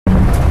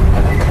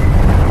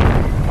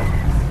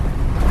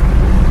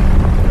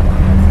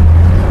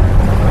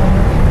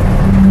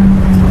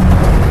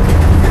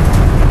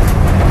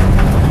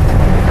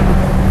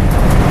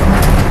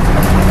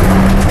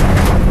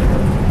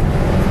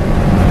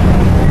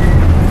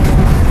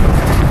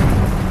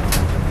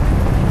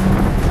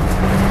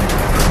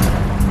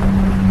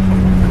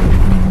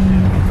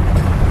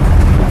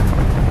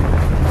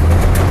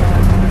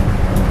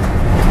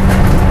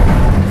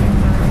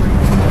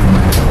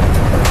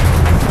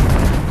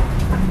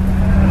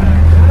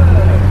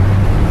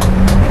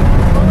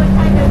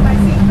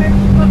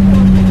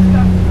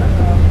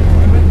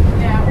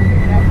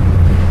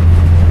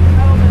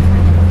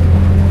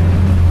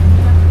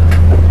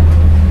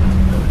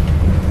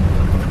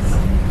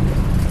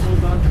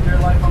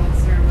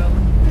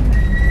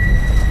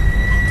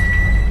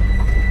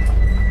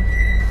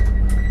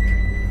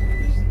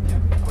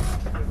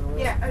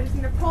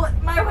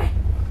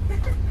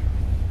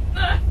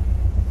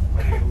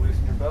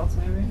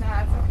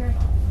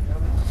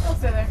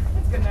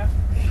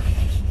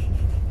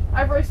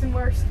worst and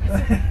worst.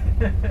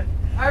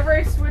 I've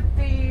raced with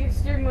the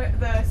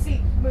the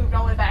seat moved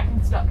all the way back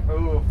and stuck.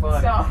 Oh,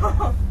 fun.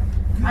 So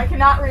I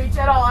cannot reach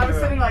at all. I was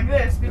sitting like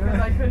this because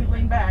I couldn't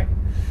lean back.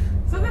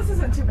 So this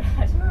isn't too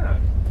bad. Yeah.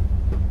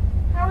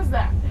 How was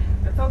that?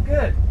 It felt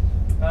good.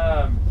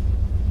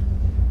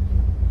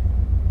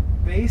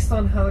 Based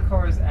on how the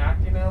car is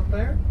acting out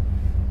there,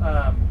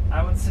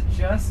 I would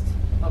suggest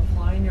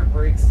applying your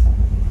brakes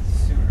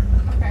sooner.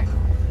 Okay.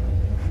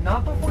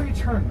 Not before you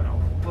turn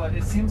though, but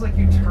it seems like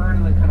you turn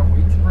and then kind of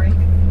wait to brake.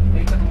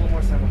 Make it a little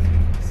more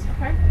simultaneous.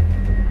 Okay.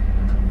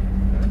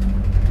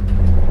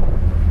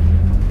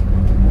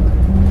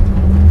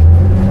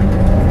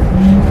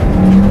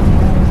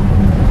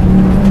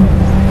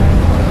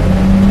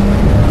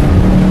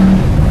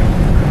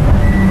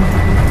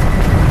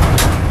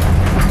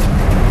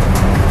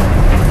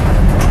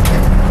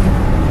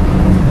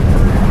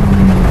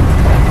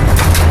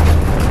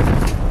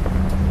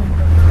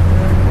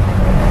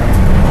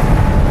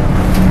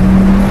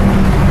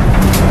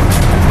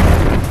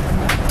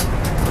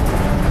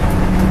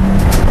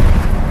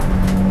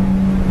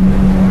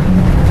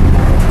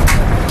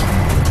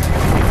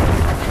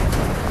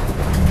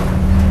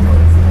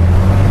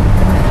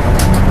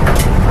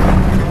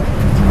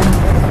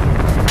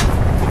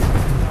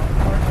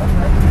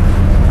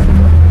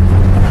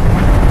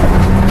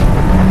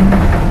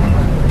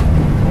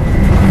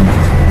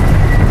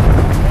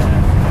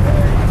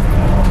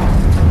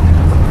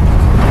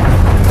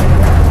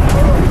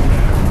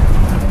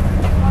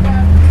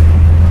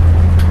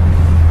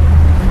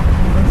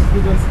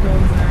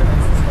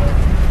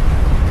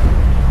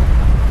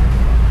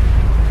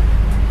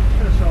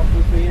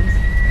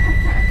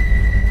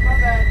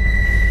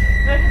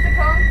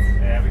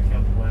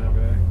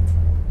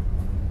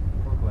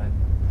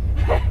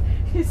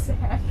 He's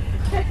sad.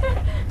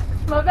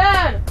 My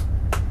bad.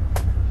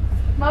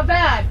 My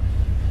bad.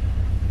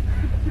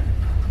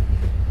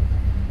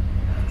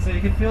 So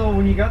you can feel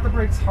when you got the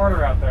brakes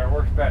harder out there, it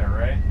works better,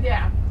 right?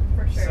 Yeah,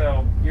 for sure.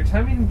 So your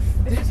timing.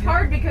 It's just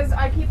hard because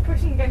I keep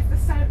pushing against the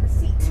side of the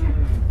seat.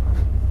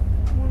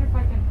 I wonder if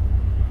I can.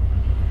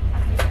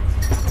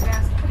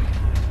 Fast.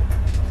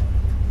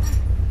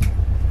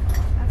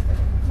 That's good.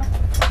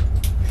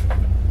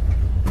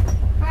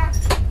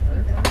 Fast.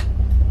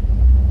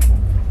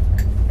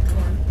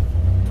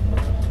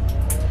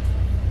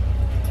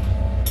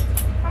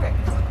 Okay.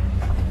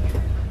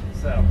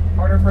 So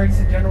harder brakes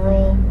in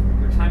general.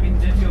 Your timing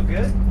did feel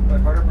good,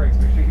 but harder brakes.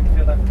 Make sure you can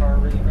feel that car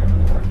really good,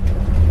 really hard.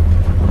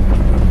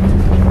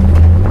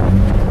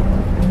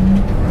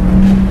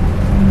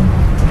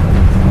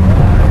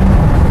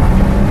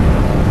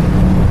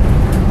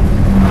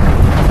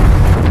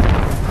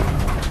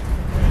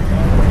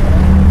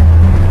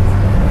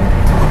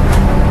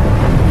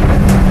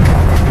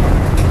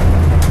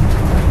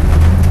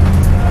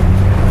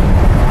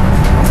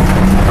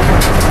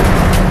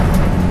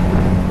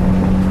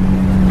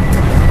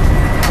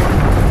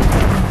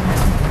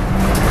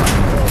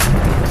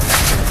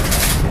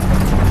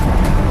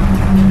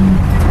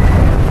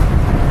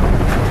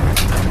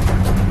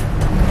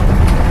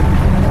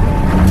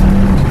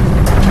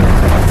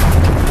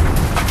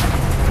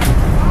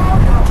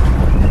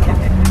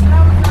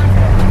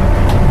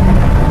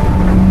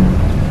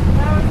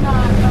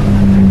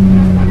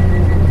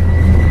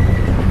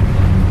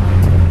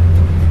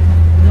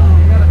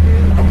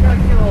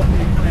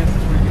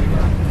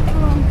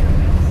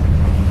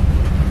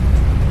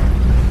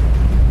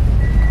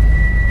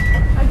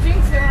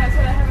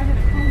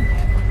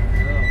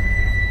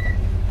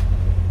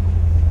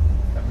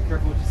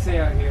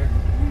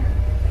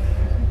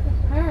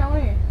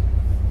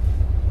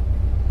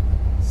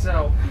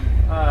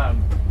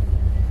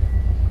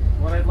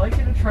 What I'd like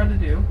you to try to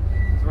do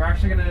is we're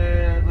actually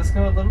gonna let's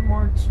go a little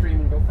more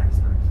extreme and go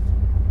faster.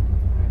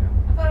 I know.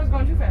 I thought I was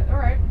going too fast. All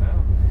right.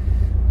 No.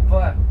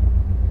 But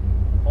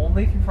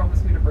only if you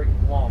promise me to brake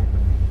long.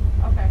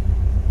 Okay.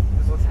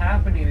 Because what's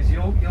happening is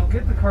you'll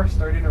get the car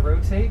starting to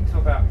rotate to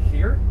about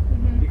here.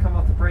 Mm-hmm. You come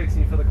off the brakes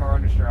and you feel the car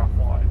understeer off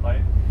wide,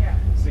 right? Yeah.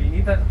 So you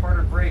need that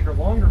harder brake or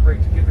longer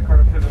brake to get the car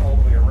to pivot all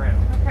the way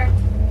around. Okay.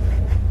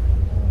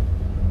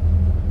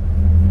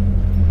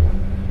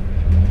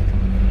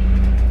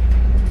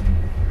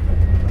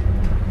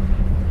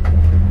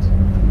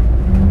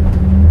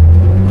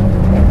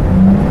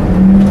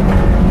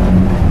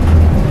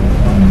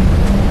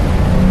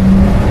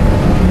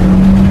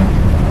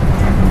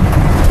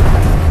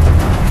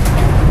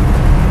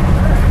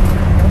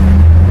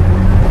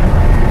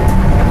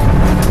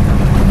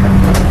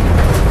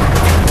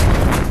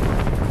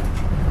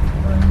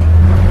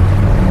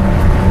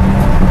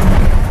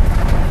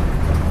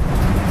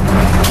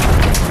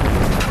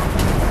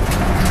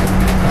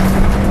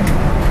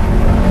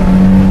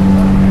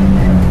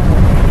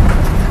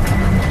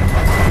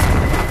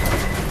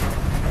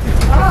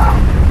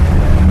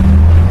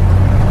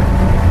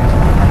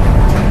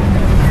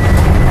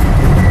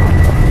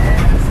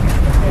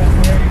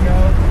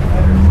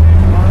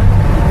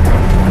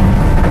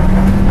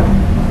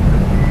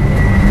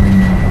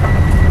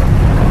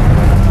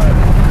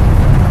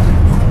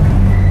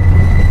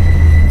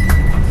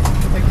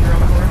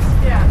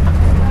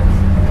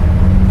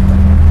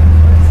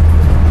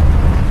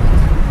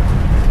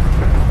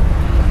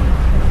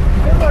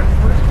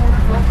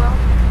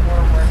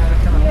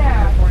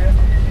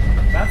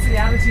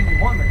 routine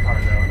you want in the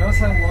car, though. Notice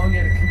how long you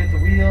had to commit the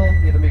wheel,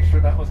 you had to make sure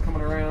that was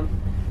coming around,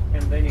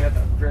 and then you had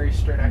that very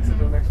straight exit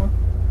to the next one.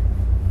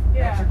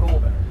 Yeah. That's your goal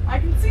there. I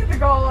can see the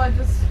goal, it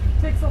just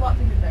takes a lot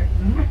to get there.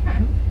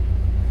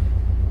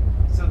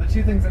 So the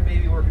two things that may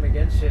be working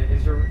against you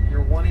is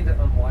you're wanting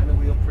to unwind the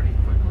wheel pretty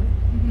quickly.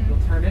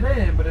 You'll turn it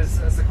in, but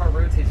as the car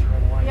rotates, you're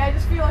unwinding. Yeah, I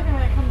just feel like I'm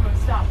going to come to a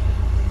stop.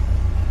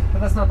 But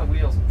that's not the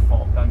wheel's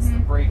fault. That's the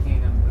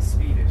braking and the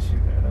speed issue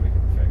there that we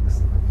can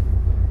fix.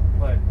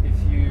 But if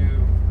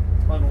you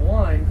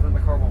unwind, then the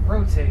car won't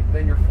rotate,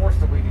 then you're forced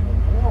to wait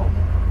even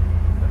longer.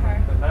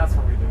 Then that's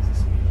where we lose the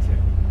speed too.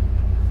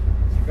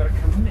 So you've got to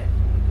commit.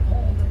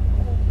 Hold it,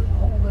 hold it,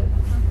 hold it.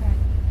 Okay.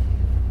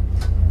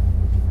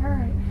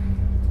 Alright.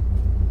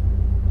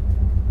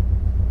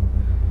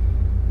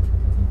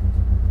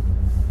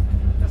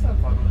 Just have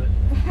fun with it.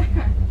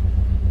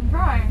 I'm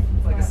trying.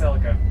 It's like a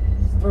Celica.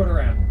 Just throw it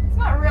around.